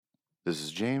This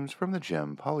is James from the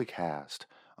Gym Polycast.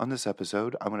 On this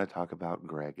episode, I'm going to talk about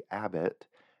Greg Abbott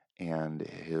and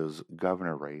his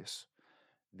governor race.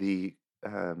 The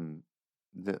um,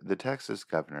 the Texas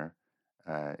governor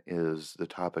is the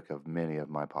topic of many of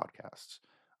my podcasts.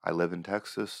 I live in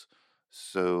Texas,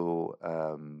 so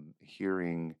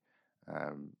hearing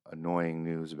annoying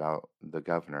news about the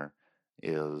governor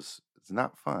it's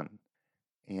not fun.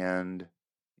 And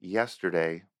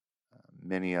yesterday,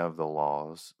 many of the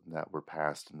laws that were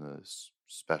passed in the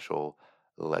special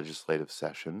legislative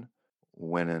session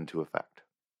went into effect.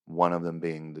 One of them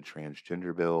being the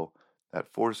transgender bill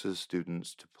that forces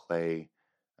students to play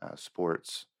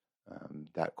sports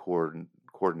that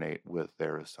coordinate with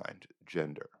their assigned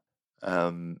gender.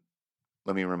 Um,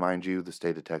 Let me remind you, the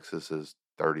state of Texas is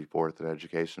 34th in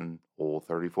education, whole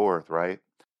 34th, right?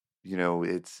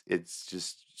 It's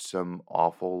just some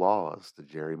awful laws, the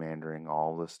gerrymandering,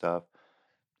 all the stuff.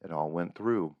 It all went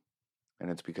through, and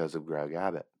it's because of Greg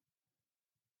Abbott.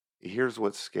 Here's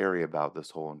what's scary about this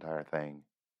whole entire thing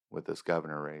with this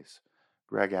governor race.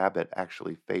 Greg Abbott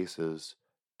actually faces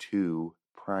two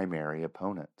primary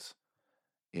opponents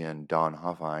in Don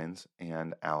Hoffines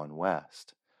and Allen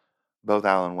West. Both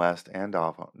Allen West and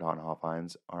Don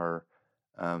Hoffines are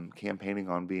campaigning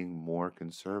on being more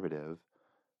conservative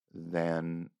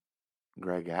than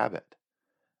Greg Abbott.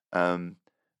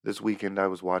 This weekend, I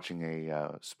was watching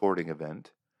a sporting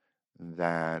event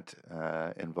that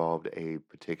involved a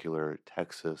particular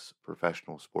Texas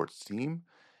professional sports team.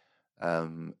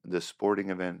 The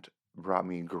sporting event brought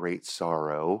me great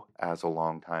sorrow as a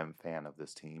longtime fan of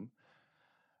this team.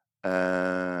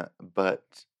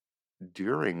 But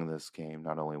during this game,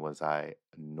 not only was I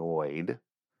annoyed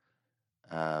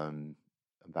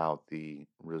about the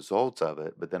results of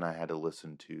it, but then I had to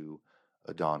listen to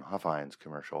a Don Huffines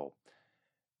commercial.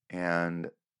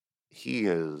 And he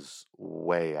is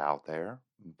way out there,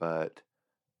 but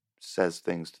says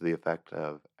things to the effect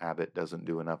of Abbott doesn't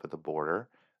do enough at the border,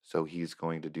 so he's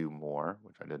going to do more,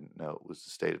 which I didn't know it was the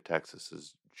state of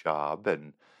Texas's job.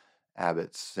 And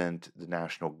Abbott sent the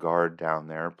National Guard down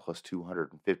there plus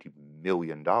 $250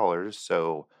 million.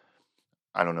 So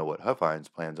I don't know what Huffines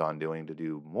plans on doing to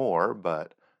do more,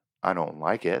 but I don't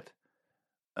like it.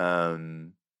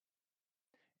 And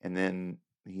then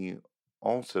he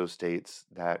also states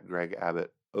that Greg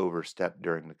Abbott overstepped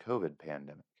during the COVID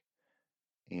pandemic.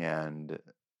 And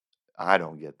I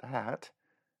don't get that.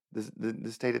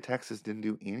 The state of Texas didn't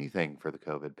do anything for the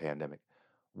COVID pandemic.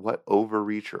 What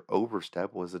overreach or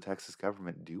overstep was the Texas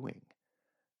government doing?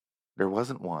 There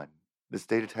wasn't one. The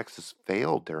state of Texas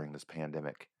failed during this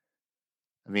pandemic.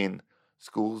 I mean,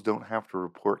 schools don't have to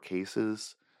report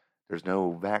cases. There's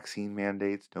no vaccine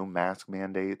mandates, no mask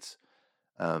mandates.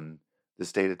 The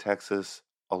state of Texas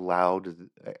allowed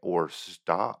or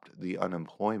stopped the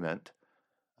unemployment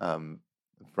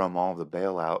from all the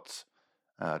bailouts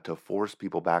to force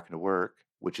people back into work,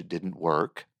 which it didn't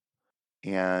work.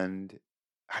 And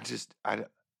I just, I,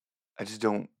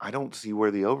 I don't see where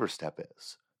the overstep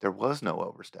is. There was no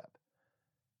overstep.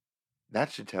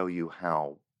 That should tell you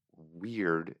how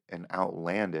weird and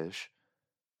outlandish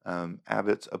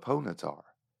Abbott's opponents are.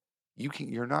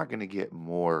 You're not going to get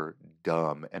more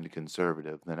dumb and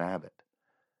conservative than Abbott,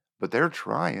 but they're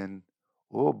trying.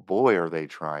 Oh boy, are they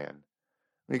trying!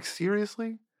 Like,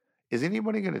 seriously, is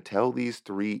anybody going to tell these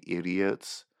three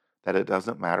idiots that it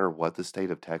doesn't matter what the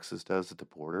state of Texas does at the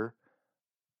border?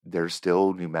 They're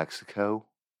still New Mexico.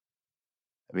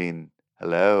 I mean,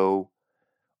 hello.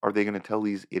 Are they going to tell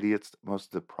these idiots that most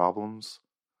of the problems,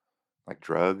 like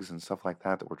drugs and stuff like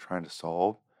that we're trying to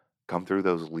solve, come through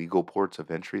those legal ports of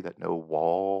entry that no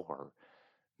wall or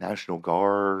National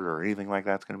Guard or anything like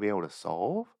that's going to be able to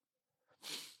solve?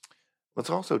 Let's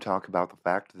also talk about the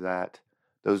fact that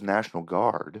those National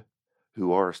Guard,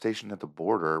 who are stationed at the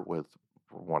border with,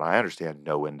 from what I understand,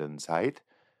 no end in sight,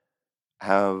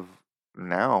 have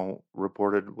now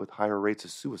reported with higher rates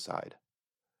of suicide.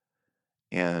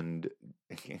 And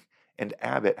and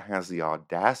Abbott has the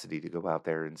audacity to go out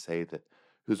there and say that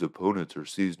his opponents are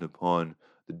seizing upon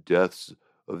the deaths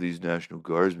of these National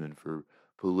Guardsmen for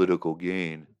political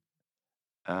gain.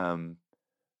 Um,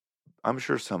 I'm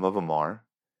sure some of them are,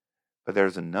 but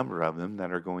there's a number of them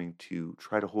that are going to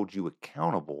try to hold you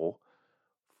accountable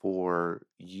for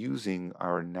using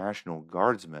our National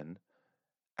Guardsmen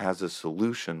as a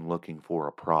solution looking for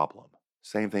a problem.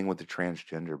 Same thing with the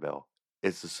transgender bill.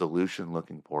 It's a solution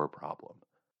looking for a problem.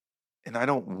 And I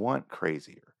don't want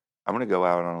crazier. I'm going to go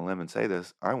out on a limb and say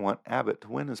this. I want Abbott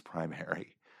to win his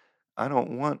primary. I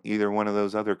don't want either one of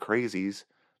those other crazies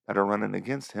that are running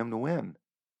against him to win.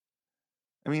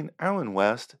 I mean, Allen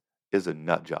West is a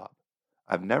nut job.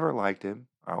 I've never liked him.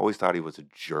 I always thought he was a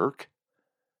jerk.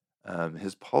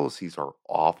 His policies are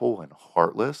awful and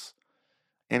heartless,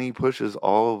 and he pushes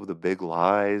all of the big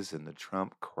lies and the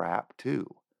Trump crap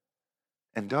too.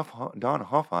 And Don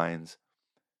Hoffines,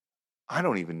 I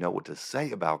don't even know what to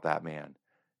say about that man.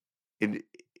 And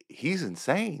he's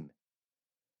insane.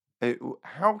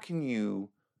 How can you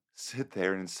sit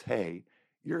there and say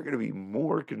you're going to be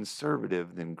more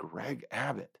conservative than Greg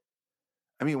Abbott?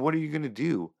 I mean, what are you going to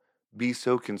do? Be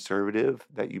so conservative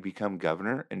that you become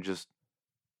governor and just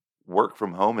work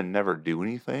from home and never do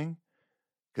anything?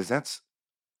 Because that's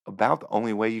about the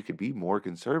only way you could be more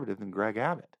conservative than Greg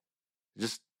Abbott,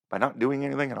 just by not doing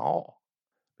anything at all.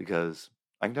 Because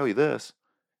I can tell you this,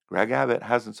 Greg Abbott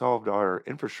hasn't solved our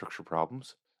infrastructure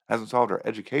problems, hasn't solved our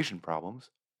education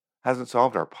problems, hasn't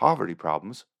solved our poverty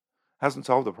problems, hasn't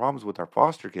solved the problems with our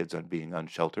foster kids being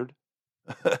unsheltered.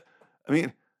 I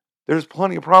mean, there's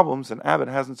plenty of problems that Abbott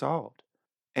hasn't solved.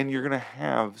 And you're going to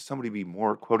have somebody be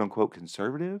more quote unquote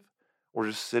conservative or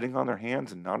just sitting on their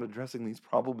hands and not addressing these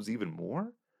problems even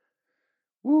more?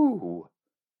 Woo,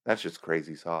 that's just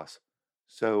crazy sauce.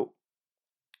 So,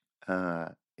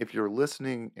 if you're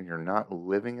listening and you're not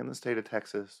living in the state of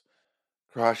Texas,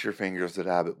 cross your fingers that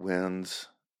Abbott wins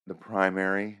the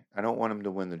primary. I don't want him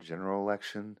to win the general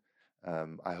election.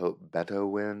 I hope Beto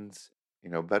wins. You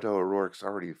know, Beto O'Rourke's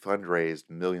already fundraised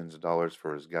millions of dollars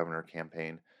for his governor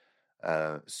campaign.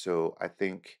 So I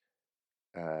think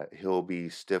he'll be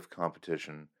stiff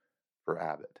competition for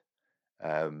Abbott.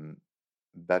 Um,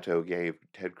 Beto gave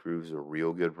Ted Cruz a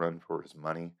real good run for his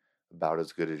money, about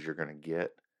as good as you're going to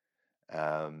get.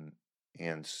 Um,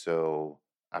 and so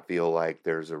I feel like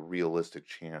there's a realistic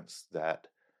chance that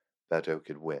Beto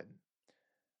could win.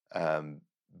 Um,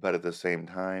 but at the same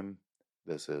time,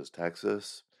 this is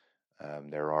Texas.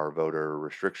 There are voter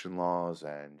restriction laws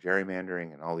and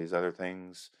gerrymandering and all these other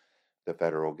things. The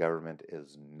federal government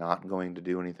is not going to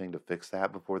do anything to fix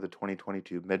that before the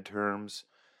 2022 midterms.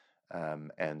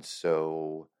 And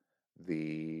so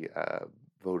the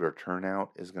voter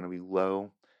turnout is going to be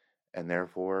low. And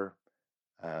therefore,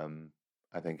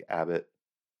 I think Abbott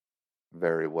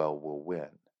very well will win,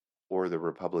 or the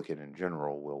Republican in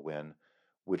general will win,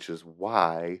 which is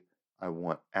why I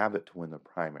want Abbott to win the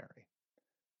primary.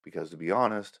 Because to be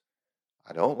honest,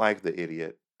 I don't like the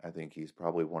idiot. I think he's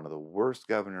probably one of the worst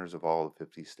governors of all the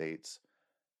 50 states,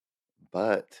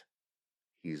 but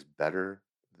he's better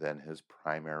than his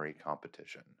primary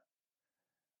competition.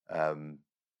 Um,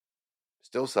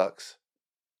 Still sucks.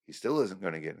 He still isn't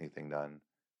going to get anything done.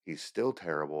 He's still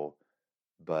terrible,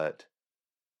 but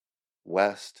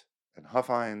West and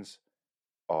Huffines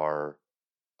are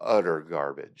utter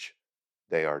garbage.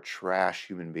 They are trash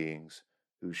human beings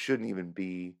who shouldn't even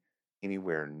be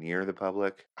anywhere near the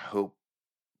public.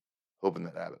 Hoping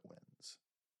that Abbott wins.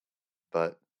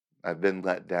 But I've been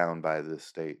let down by this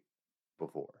state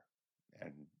before.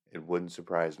 And it wouldn't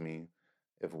surprise me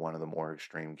if one of the more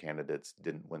extreme candidates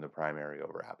didn't win the primary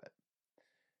over Abbott.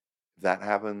 If that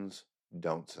happens,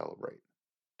 don't celebrate.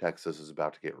 Texas is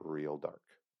about to get real dark.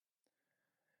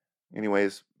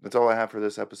 Anyways, that's all I have for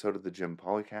this episode of the Jim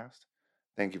Polycast.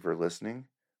 Thank you for listening.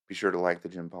 Be sure to like the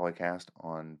Jim Polycast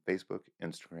on Facebook,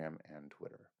 Instagram, and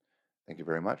Twitter. Thank you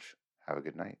very much. Have a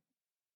good night.